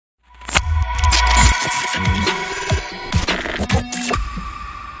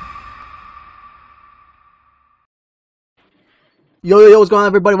Yo, what's going on,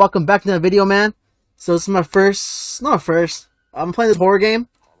 everybody? Welcome back to the video, man. So this is my first, I'm playing this horror game.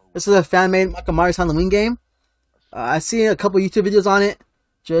 This is a fan-made Michael Myers Halloween game. I see a couple YouTube videos on it.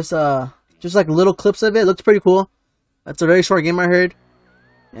 Just like little clips of it. It looks pretty cool. It's a very short game, I heard.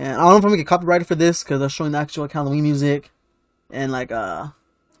 And I don't know if I'm gonna get copyrighted for this because they're showing the actual Halloween music and like the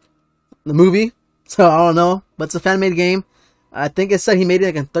movie. So I don't know, but it's a fan-made game. I think it said he made it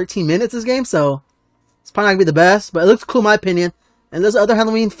like in 13 minutes. This game, so it's probably not gonna be the best, but it looks cool in my opinion. And there's other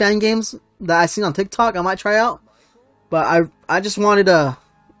Halloween fan games that I've seen on TikTok I might try out. But I just wanted to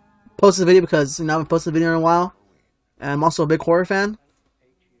post this video because, you know, I haven't posted a video in a while. And I'm also a big horror fan.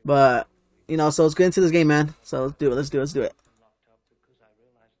 But, you know, so let's get into this game, man. So let's do it. Let's do it.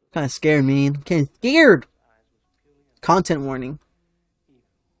 Kind of scared, man. Kind of scared. Content warning.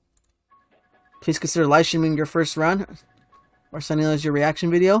 Please consider live streaming your first run. Or sending us your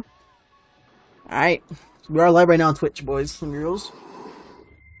reaction video. Alright. We are live right now on Twitch, boys and girls.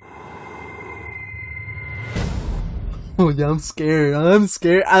 Oh yeah, I'm scared.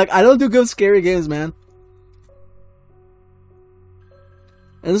 I don't do good scary games, man.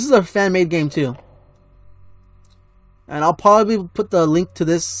 And this is a fan-made game too. And I'll probably put the link to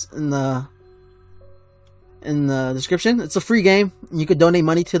this in the description. It's a free game. You could donate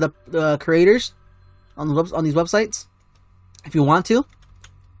money to the creators on these websites if you want to.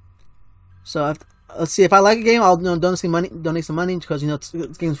 So let's see, if I like a game, I'll donate some money because, you know,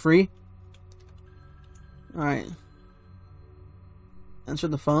 this game's free. All right. Answer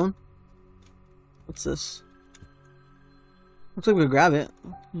the phone. What's this? Looks like we could grab it.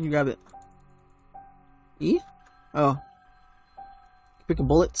 You grab it. E? Oh. Pick a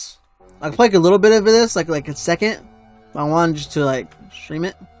bullets. I can play like a little bit of this, like a second. But I wanted just to like stream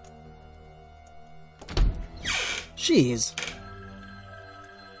it. Jeez.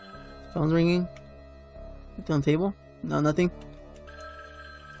 Phone's ringing. Anything on the table? No, nothing.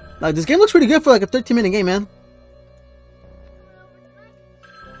 Like, this game looks pretty good for like a 13-minute game, man.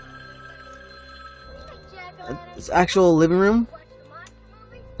 It's actual living room.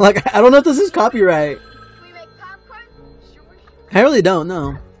 Like, I don't know if this is copyright. I really don't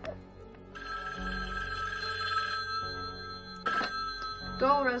know.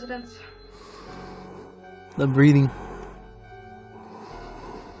 Go, residents. The breathing.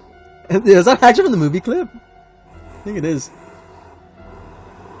 Is that actually from the movie clip? I think it is.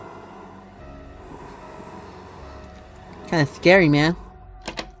 Kind of scary, man.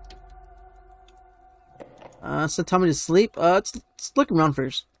 So tell me to sleep. Let's look around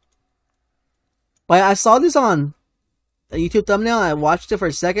first. But I saw this on a YouTube thumbnail. I watched it for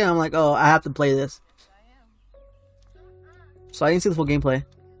a second. I'm like, oh, I have to play this. So I didn't see the full gameplay.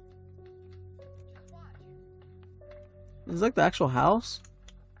 Is like the actual house?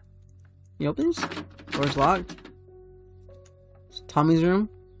 He opens. Door's locked. It's Tommy's room.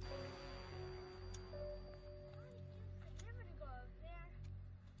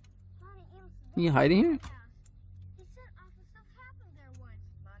 You hiding here?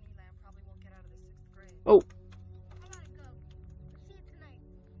 Oh.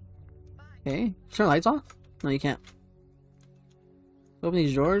 Okay. Turn the lights off? No, you can't. Open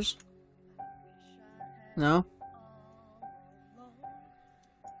these drawers. No.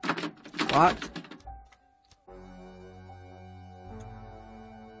 Locked.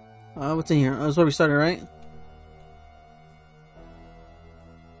 What's in here? Oh, that's where we started, right?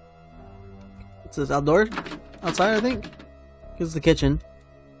 It says outdoor? Outside, I think? This is the kitchen.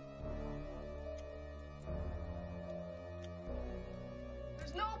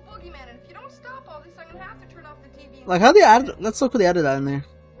 There's no boogeyman, and if you don't stop all this, I'm gonna have to turn off the TV. Like, how they added? Let's look what they added that in there.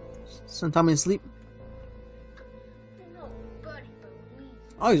 Send Tommy to sleep.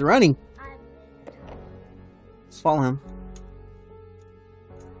 Oh, he's running. Let's follow him.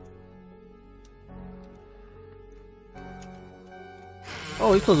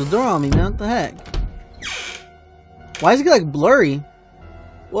 Oh, he closed the door on me, man. What the heck? Why is it like blurry?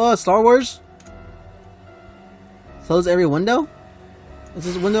 What, Star Wars? Close every window? Is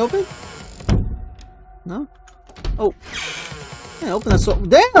this window open? No? Oh. Yeah, open that so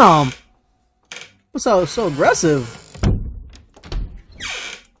damn! What's so aggressive?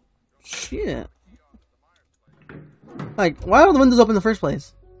 Shit. Like, why are the windows open in the first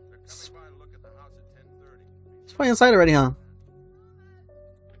place? It's probably inside already, huh?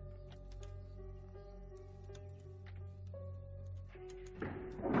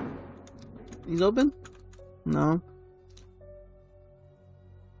 He's open? No.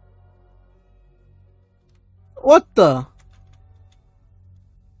 What the?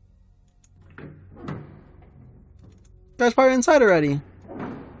 Guy's probably inside already.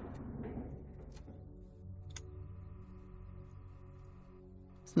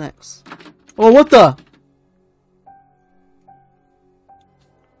 next? Oh, what the?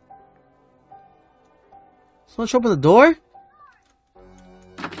 Someone show open the door?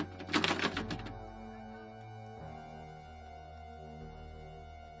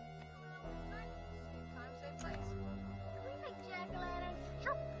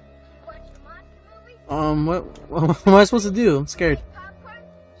 What am I supposed to do? I'm scared.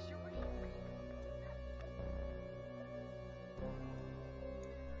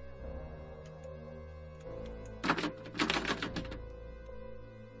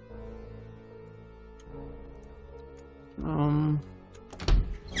 Oh!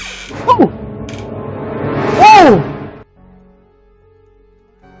 Oh!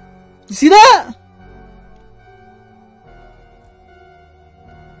 You see that?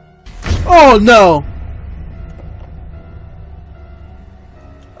 Oh no!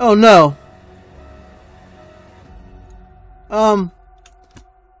 Oh no.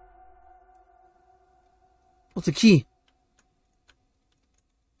 What's the key?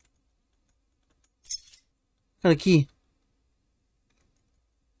 What kind of key?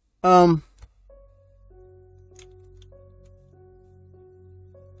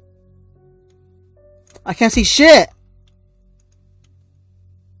 I can't see shit.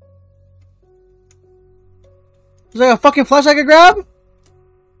 Is there a fucking flashlight I could grab?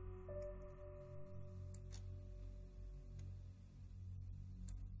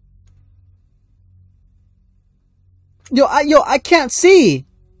 Yo, I can't see.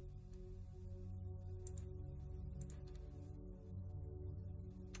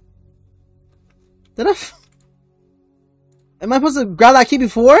 Did I? Am I supposed to grab that key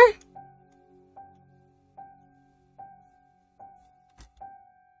before?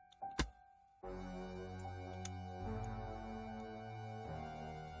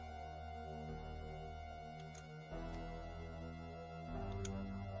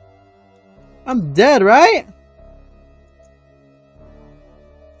 I'm dead, right?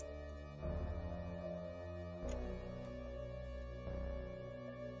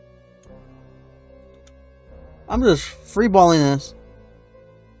 I'm just freeballing this.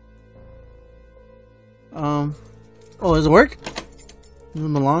 Oh, does it work?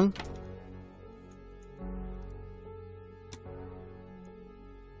 Doesn't belong.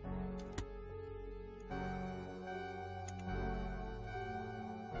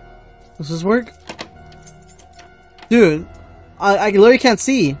 Does this work? Dude, I literally can't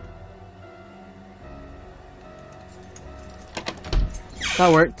see.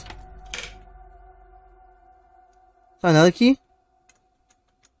 That worked. Is that another key?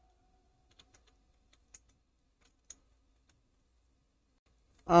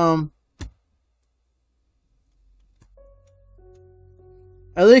 I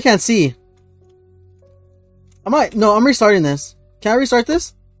literally can't see. No, I'm restarting this. Can I restart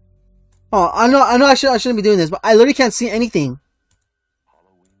this? Oh, I know I shouldn't be doing this, but I literally can't see anything.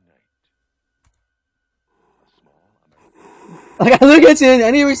 Like, I literally can't see anything.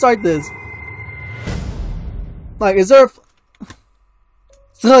 I need to restart this. Like, is there a...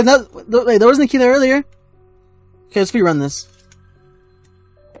 So, like, there wasn't a key there earlier. Okay, let's rerun this.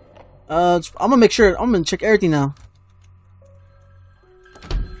 I'm gonna make sure. I'm gonna check everything now.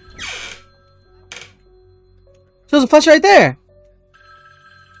 There's a flashlight right there.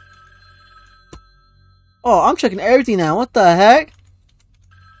 Oh, I'm checking everything now. What the heck?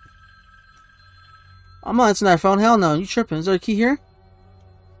 I'm not answering that phone. Hell no. You tripping. Is there a key here?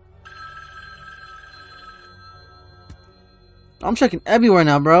 I'm checking everywhere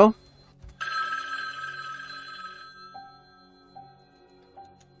now, bro.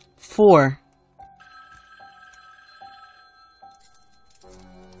 Four.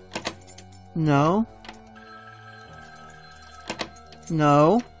 No.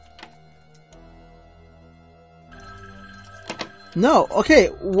 No. No. Okay.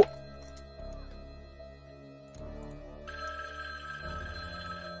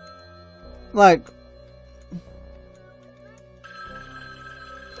 Like.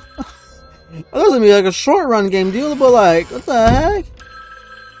 That doesn't be like a short run game deal, but like, what the heck?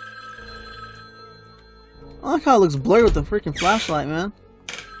 I like how it looks blurry with the freaking flashlight, man.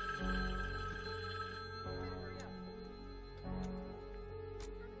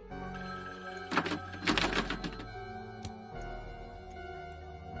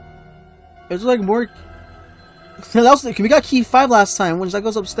 It's like more. We got key 5 last time, which that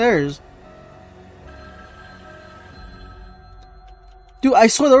goes upstairs. Dude, I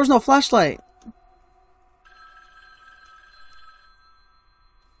swear there was no flashlight.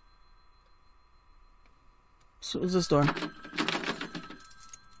 So is this door?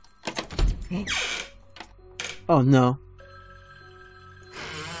 Oh no.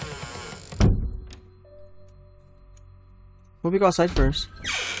 We'll go outside first.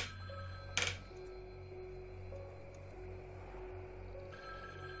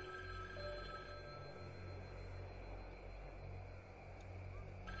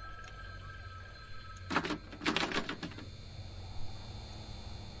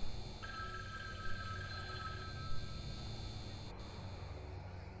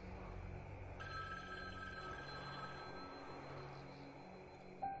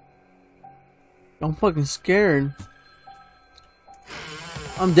 I'm fucking scared.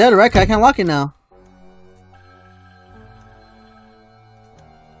 I'm dead, right? I can't lock it now.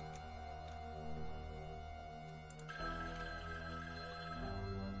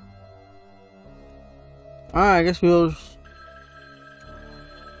 Alright, I guess we'll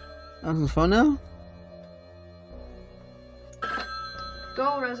answer the phone now.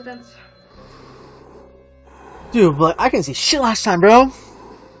 Go, residents. Dude, but I couldn't see shit last time, bro.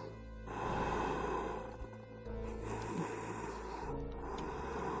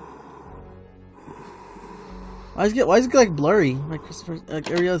 Why does it get like blurry? Like Christopher, like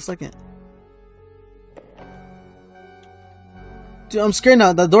every other second. Dude, I'm scared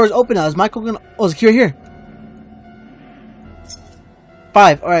now. The door's open now. Is Michael gonna? Oh, it's here, here.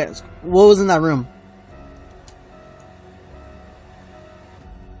 5. All right. What was in that room?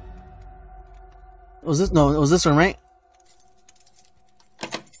 Was this? No, it was this one, right?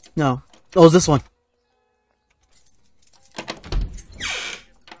 No. Oh, it was this one.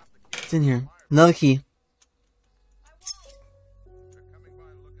 It's in here. Another key.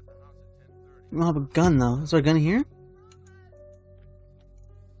 We don't have a gun though. Is there a gun here?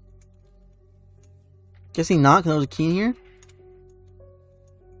 Guessing not, because there was a key in here.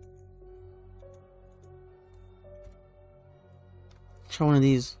 Try one of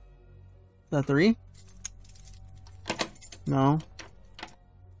these. Is that 3? No.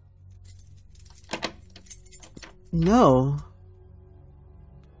 No.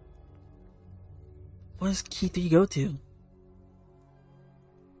 What does key 3 go to?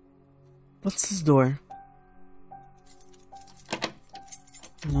 What's this door?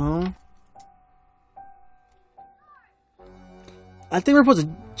 No. I think we're supposed to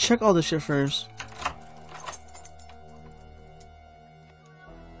check all this shit first.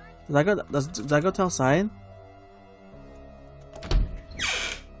 Does that go to outside?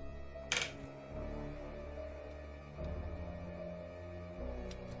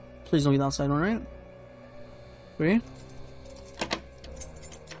 Please don't be the outside one, right? 3?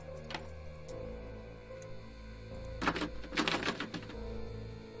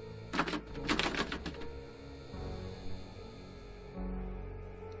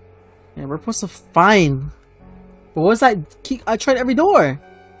 Yeah, we're supposed to find. But what's that key? I tried every door.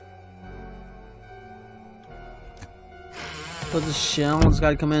 What's this shit? I almost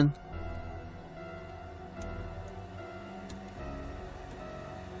gotta come in.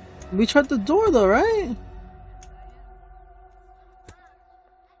 We tried the door though, right?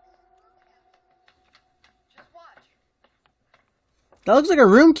 Just watch. That looks like a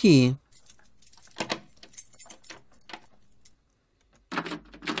room key.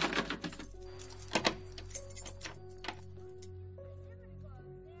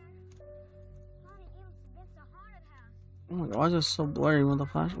 Oh my god, why is it so blurry with the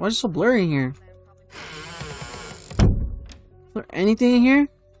flash? Why is it so blurry in here? Is there anything in here?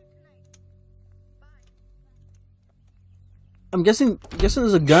 I'm guessing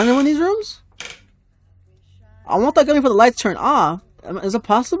there's a gun in one of these rooms? I want that gun before the lights turn off. Is it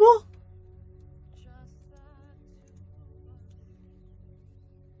possible?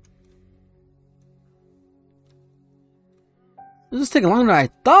 This is taking longer than I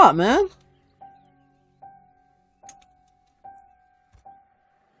thought, man.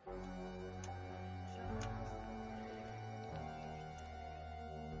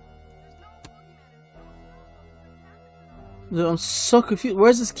 Dude, I'm so confused. Where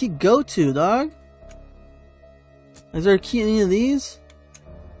does this key go to, dog? Is there a key in any of these?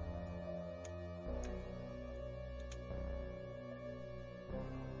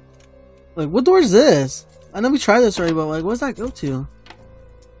 Like, what door is this? I know we tried this already, but like, what does that go to?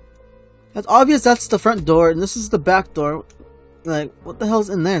 That's obvious that's the front door, and this is the back door. Like, what the hell's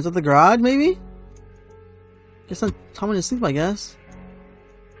in there? Is that the garage, maybe? Guess I'm telling me to sleep, I guess.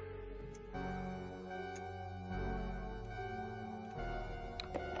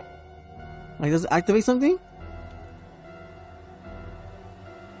 Like, does it activate something?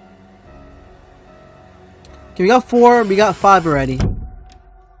 Okay, we got 4, we got 5 already.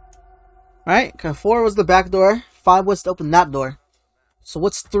 Alright, okay, 4 was the back door, 5 was to open that door. So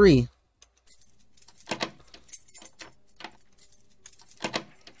what's 3?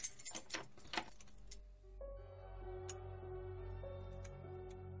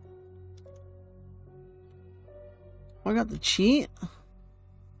 I got the cheat.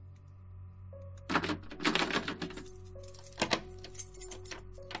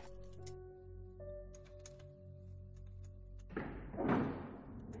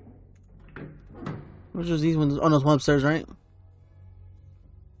 Which is these ones? Oh no, it's one upstairs, right?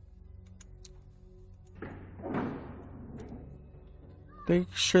 Make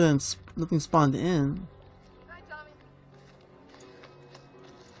sure that nothing spawned in. Hi, Tommy.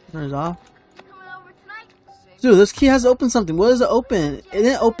 Turns off. You coming over tonight? Dude, this key has to open something. What does it open? It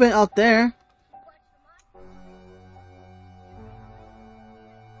didn't open out there.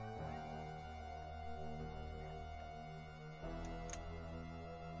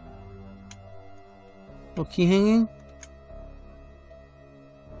 No key hanging?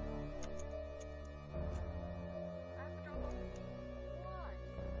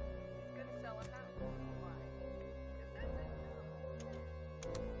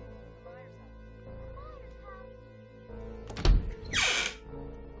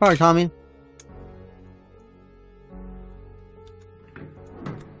 Alright, Tommy.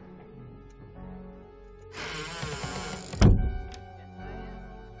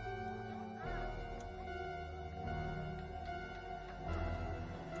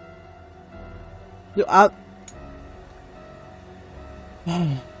 Dude, I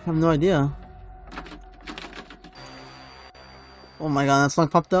have no idea. Oh my god, that song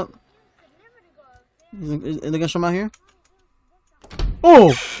popped up. Is it gonna show me out here?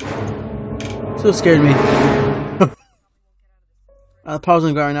 Oh! So scared me. The power's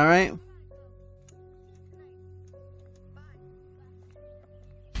gonna go right now, right?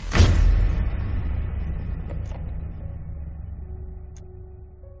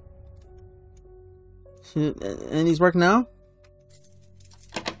 And he's working now?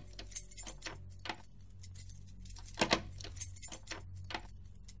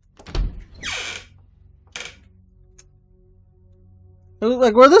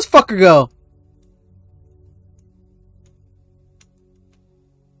 Like, where'd this fucker go?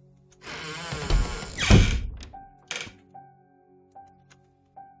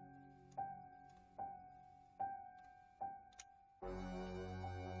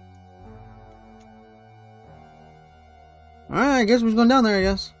 Alright, I guess we're just going down there, I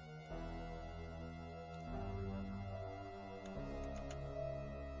guess.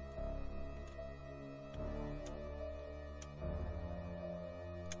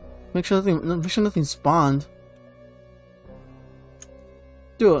 Make sure nothing spawned.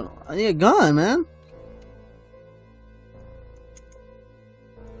 Dude, I need a gun, man.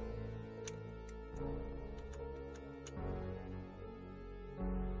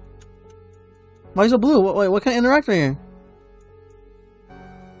 Why is it blue? Wait, what kind of interactor here?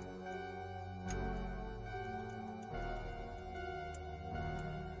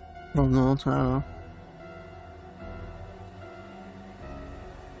 Oh no, turn it off.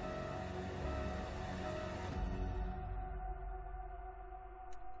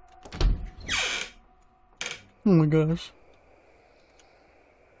 Oh my gosh.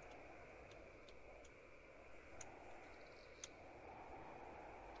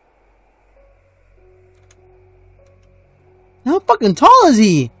 How fucking tall is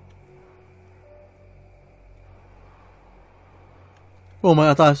he? Oh my,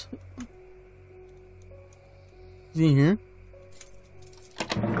 I thought. Is he in here?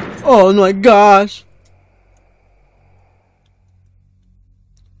 Oh my gosh.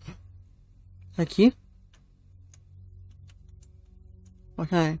 That key?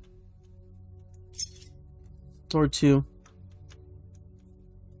 Okay. Door 2.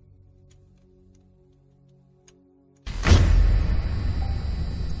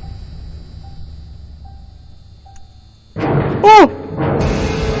 Oh!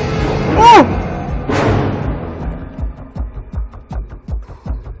 Oh!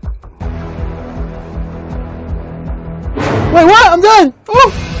 Wait, what? I'm done!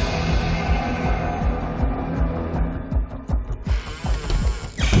 Oh!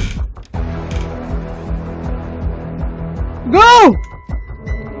 Go!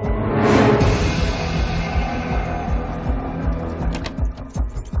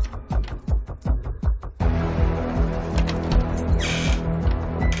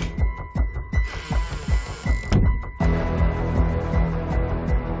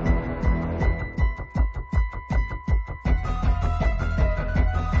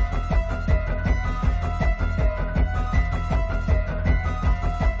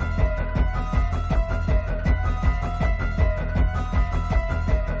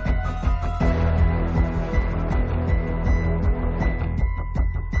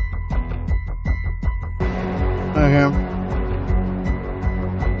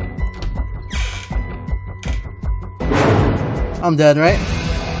 I'm dead, right?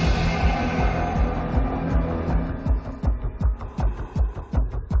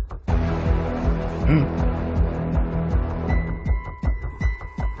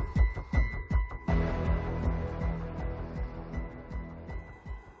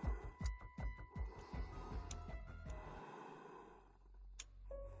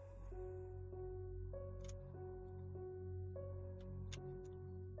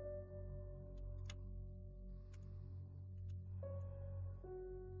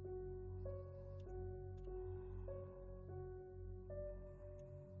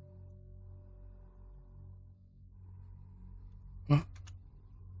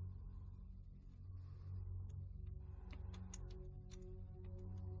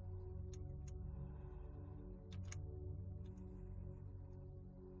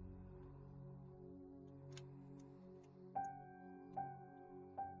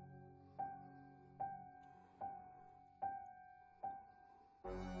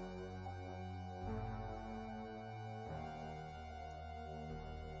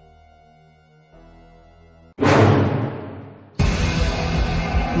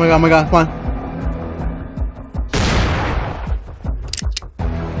 Oh my god, come on.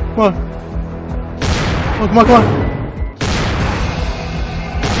 Come on. Oh, come on, come on.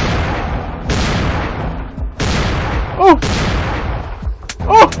 Oh!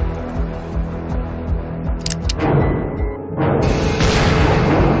 Oh!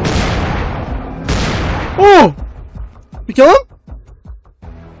 Oh! You kill him?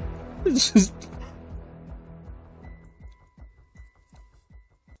 This is...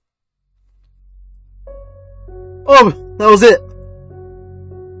 Oh, that was it.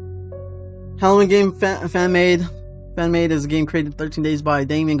 Halloween game fan made. Fan made is a game created 13 days by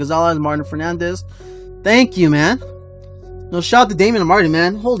Damien Gonzalez and Martin Fernandez. Thank you, man. No, shout out to Damien and Martin,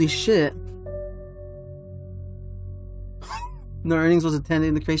 man. Holy shit. No earnings was attended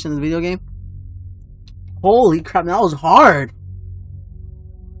in the creation of the video game. Holy crap, man, that was hard.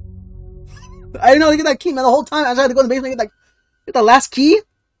 I didn't know to get that key, man. The whole time I tried to go in the basement and get the last key.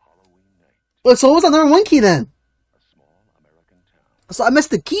 Well, so what was that number 1 key then? So I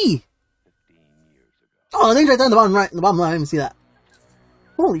missed the key. Oh, the name's right there on the bottom right, the bottom left. I didn't even see that.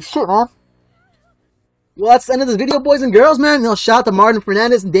 Holy shit, man. Well, that's the end of this video, boys and girls, man. You know, shout out to Martin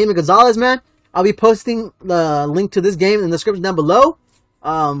Fernandez and Damien Gonzalez, man. I'll be posting the link to this game in the description down below.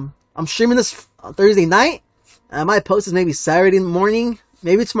 I'm streaming this Thursday night. I might post this maybe Saturday morning,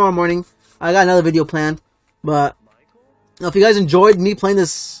 maybe tomorrow morning. I got another video planned, but you know, if you guys enjoyed me playing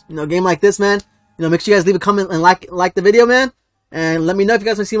this, game like this, man, make sure you guys leave a comment and like the video, man. And let me know if you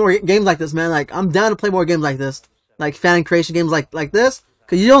guys want to see more games like this, man. Like, I'm down to play more games like this. Like, fan creation games like this.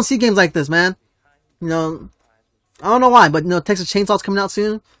 Because you don't see games like this, man. I don't know why, but, Texas Chainsaw's coming out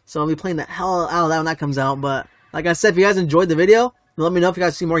soon. So I'll be playing the hell out of that when that comes out. But, like I said, if you guys enjoyed the video, let me know if you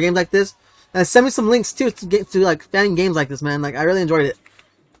guys see more games like this. And send me some links, too, to like, fan games like this, man. Like, I really enjoyed it.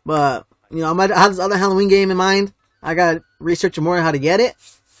 But, I might have this other Halloween game in mind. I gotta research more on how to get it.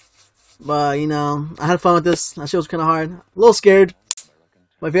 But, I had fun with this. That shit was kind of hard. A little scared.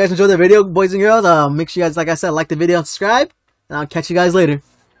 But if you guys enjoyed the video, boys and girls, make sure you guys, like I said, like the video and subscribe. And I'll catch you guys later.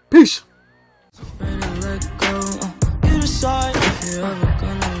 Peace!